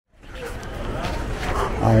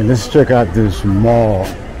Alright, let's check out this mall,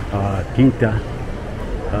 Quinta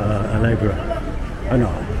Alegria. Oh no,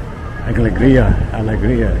 Alegria.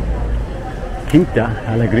 Quinta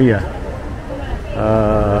Alegria.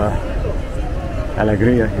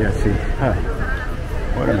 Alegria, yeah, see. Hi.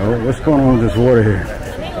 I don't know, what's going on with this water here?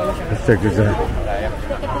 Let's check this out.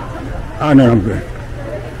 Oh no, I'm good.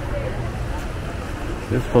 Is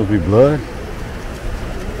this supposed to be blood?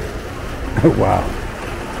 Wow.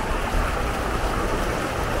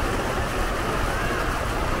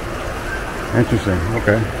 Interesting,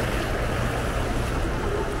 okay.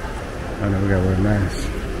 I know we gotta wear a mask.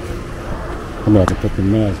 I'm about to put the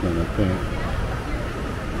mask on, I think.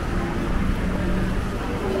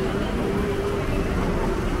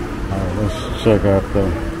 Alright, let's check out the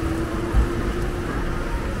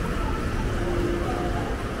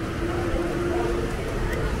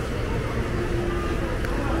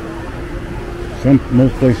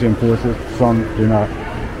most places enforce it, some do not.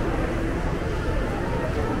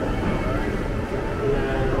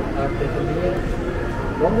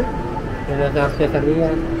 ¿Dónde? En las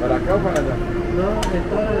artesanías. ¿Para acá o para allá? No, en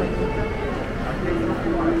todas las...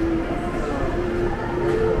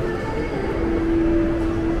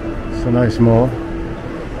 It's a nice mall.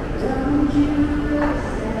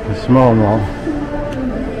 A small mall.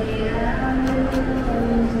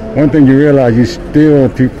 One thing you realize, you still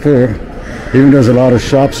prefer, even though there's a lot of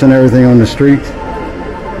shops and everything on the street,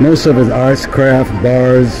 most of it's arts, craft,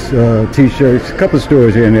 bars, t-shirts, a couple of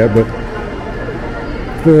stores here and there, but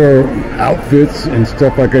for outfits and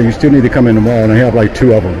stuff like that, you still need to come in the mall, and they have like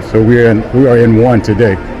 2 of them. So we are in one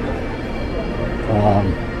today.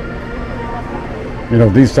 You know,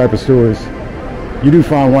 these type of stores, you do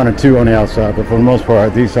find 1 or 2 on the outside, but for the most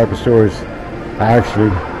part, these type of stores are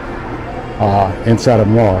actually inside a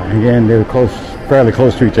mall. Again, they're close, fairly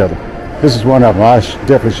close to each other. This is one of them. I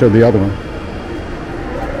definitely showed the other one.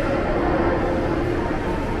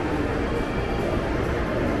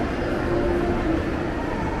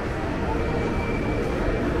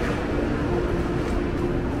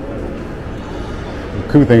 The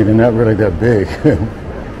cool thing, they're not really that big.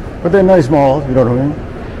 But they're nice malls, you know what I mean?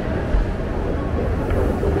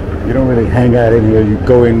 You don't really hang out in here. You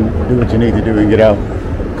go in, do what you need to do, and get out,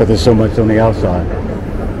 because there's so much on the outside.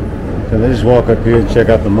 So let's just walk up here and check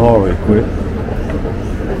out the mall real quick.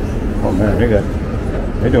 Oh man,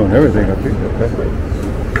 they're doing everything up here. Okay.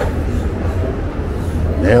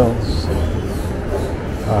 Nails.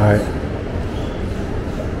 Alright.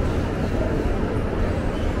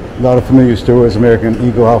 A lot of familiar stores, American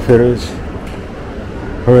Eagle Outfitters,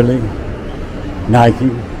 Hurley,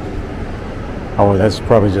 Nike. Oh, that's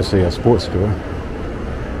probably just a sports store.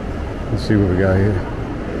 Let's see what we got here.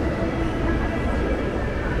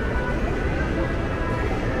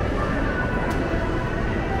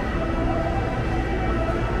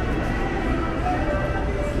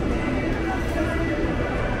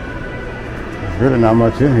 There's really not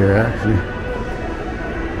much in here, actually.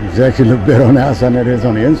 It's actually a little better on the outside than it is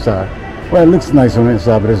on the inside. Well, it looks nice on the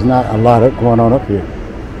inside, but there's not a lot going on up here.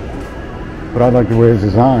 But I like the way it's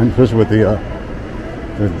designed, especially with the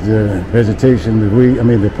vegetation,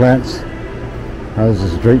 the plants. I was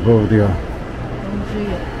just drape over the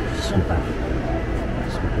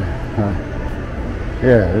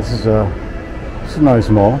yeah, this is a nice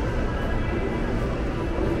mall.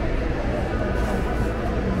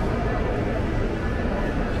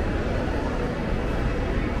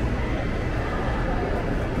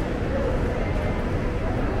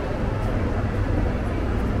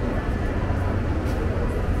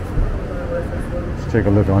 Take a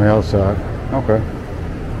look on the outside. Okay.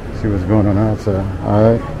 See what's going on outside.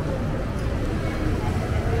 Alright.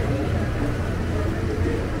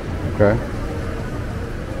 Okay.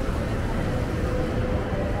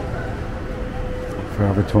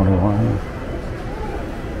 Forever 21.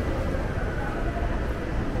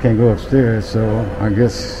 Can't go upstairs, so I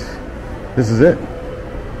guess this is it.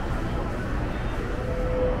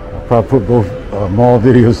 I'll probably put both mall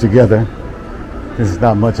videos together. This is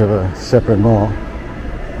not much of a separate mall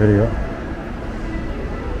video.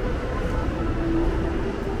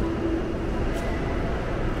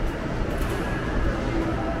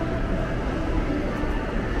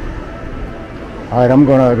 Alright, I'm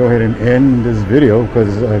gonna go ahead and end this video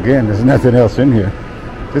because again, there's nothing else in here.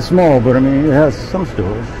 It's small, but I mean, it has some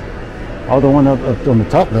stores. All the one up on the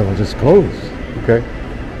top level just closed. Okay,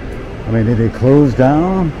 I mean, did they close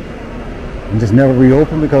down and just never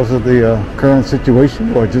reopen because of the current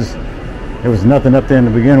situation, or just there was nothing up there to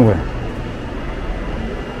begin with?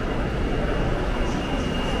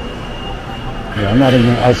 Yeah, I'm not even.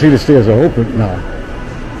 I see the stairs are open now,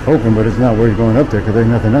 but it's not worth going up there because there's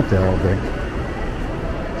nothing up there all day.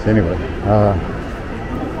 So anyway,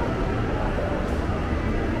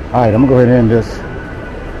 alright, I'm gonna go ahead and end this.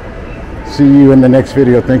 See you in the next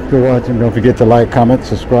video. Thank you for watching. Don't forget to like, comment,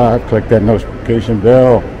 subscribe, click that notification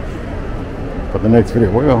bell for the next video.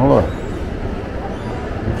 Wait, hold on.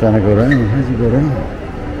 I'm trying to go down. How's he go down?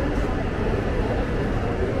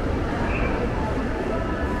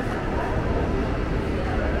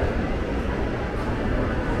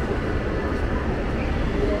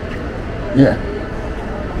 Yeah.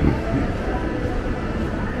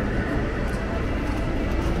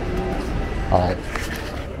 Alright.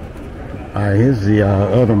 Alright, here's the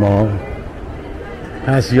other mall.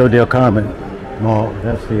 Paseo del Carmen mall.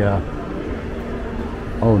 That's the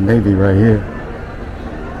Old Navy right here.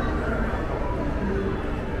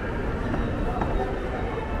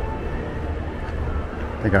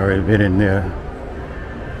 I think I already been in there.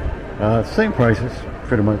 Same prices,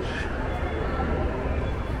 pretty much.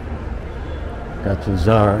 Got your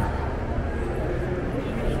Zara.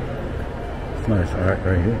 It's nice art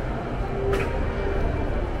right here.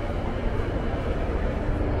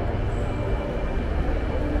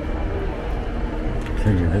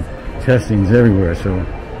 Tell you, the testing's everywhere, so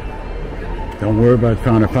don't worry about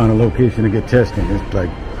trying to find a location to get testing. It's like,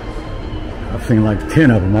 I've seen like 10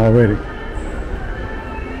 of them already.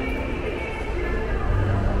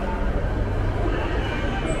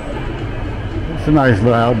 It's a nice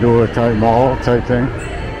little outdoor type mall type thing.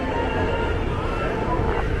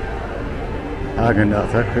 I could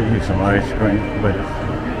use some ice cream, but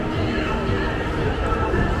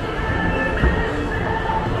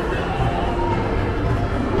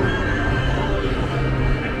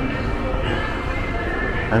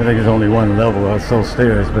I think it's only one level. I saw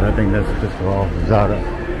stairs, but I think that's just for all Zara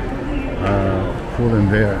pool in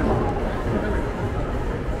there.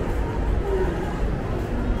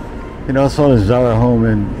 You know, I saw the Zara home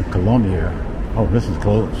in Colombia. Oh, this is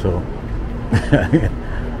closed, so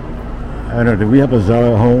I don't know. Do we have a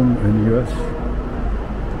Zara home in the U.S.?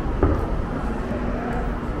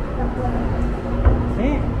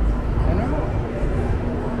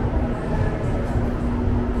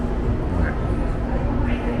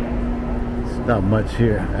 Not much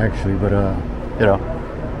here actually, but you know,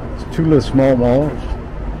 it's two little small malls.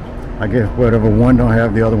 I guess whatever one don't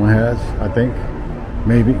have, the other one has. I think,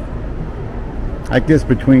 maybe. I guess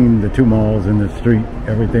between the two malls and the street,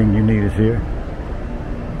 everything you need is here.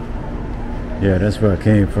 Yeah, that's where I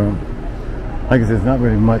came from. Like I said, there's not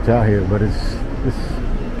really much out here, but it's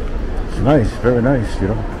nice, very nice. You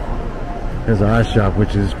know, there's an eye shop,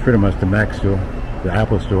 which is pretty much the Mac store, the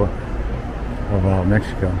Apple store of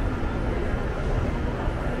Mexico.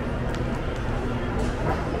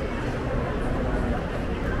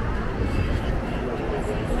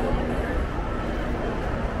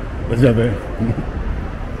 What's up, man?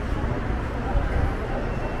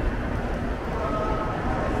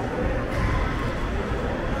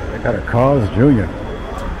 They got a Carl's Jr.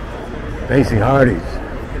 Stacy Hardy's.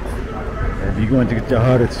 If you're going to get your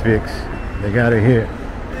Hardee's fix, they got it here.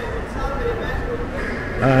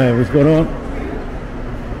 Alright, what's going on?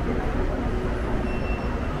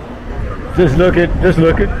 Just look it.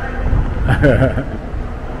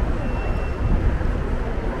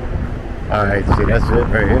 Alright, see, that's it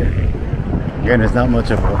right here. Again, it's not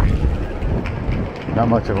much of a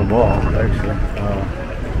mall, actually.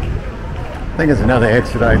 I think it's another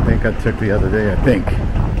exit I think I took the other day, I think.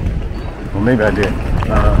 Well, maybe I did.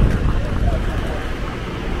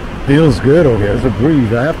 Feels good over here. There's a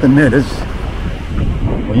breeze. I have to admit,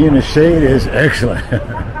 when you're in the shade, it's excellent.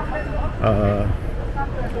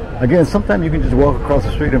 Again, sometimes you can just walk across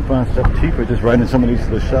the street and find stuff cheaper just right in some of these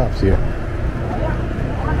little shops here.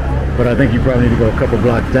 But I think you probably need to go a couple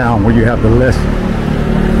blocks down where you have the less,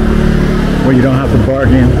 where you don't have to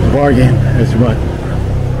bargain as much.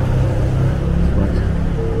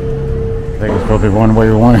 I think it's supposed to be one way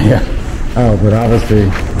or one here. Oh, but obviously,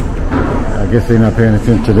 I guess they're not paying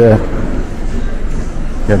attention to that.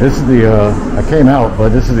 Yeah, this is the, I came out, but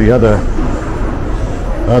this is the other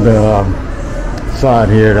side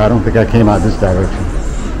here. I don't think I came out this direction.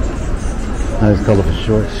 Nice colorful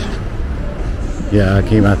shorts. Yeah, I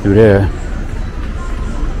came out through there.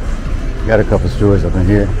 Got a couple stores up in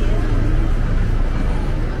here.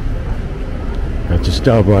 Got your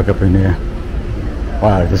Starbucks up in there.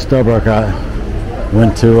 Wow, the Starbucks I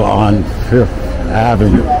went to on 5th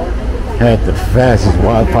Avenue had the fastest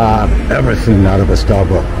Wi-Fi I've ever seen out of a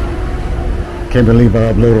Starbucks. Can't believe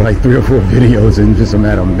I uploaded like 3 or 4 videos in just a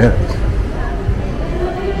matter of minutes.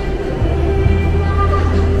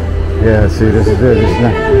 Yeah, see, this is it. It's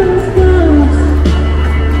not.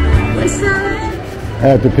 I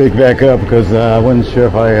had to pick back up because I wasn't sure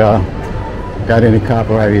if I got any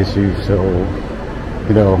copyright issues. So,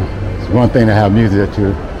 you know, it's one thing to have music that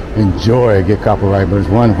you enjoy get copyright, but it's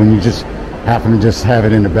one when you just happen to just have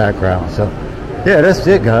it in the background. So, yeah, that's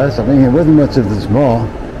it, guys. I mean, it wasn't much of this mall.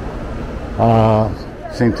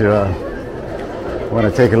 Seem to want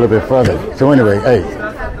to take it a little bit further. So anyway, hey,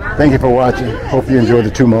 thank you for watching. Hope you enjoyed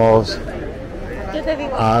the 2 malls.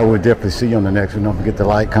 I will definitely see you on the next one. Don't forget to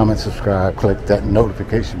like, comment, subscribe, click that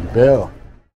notification bell.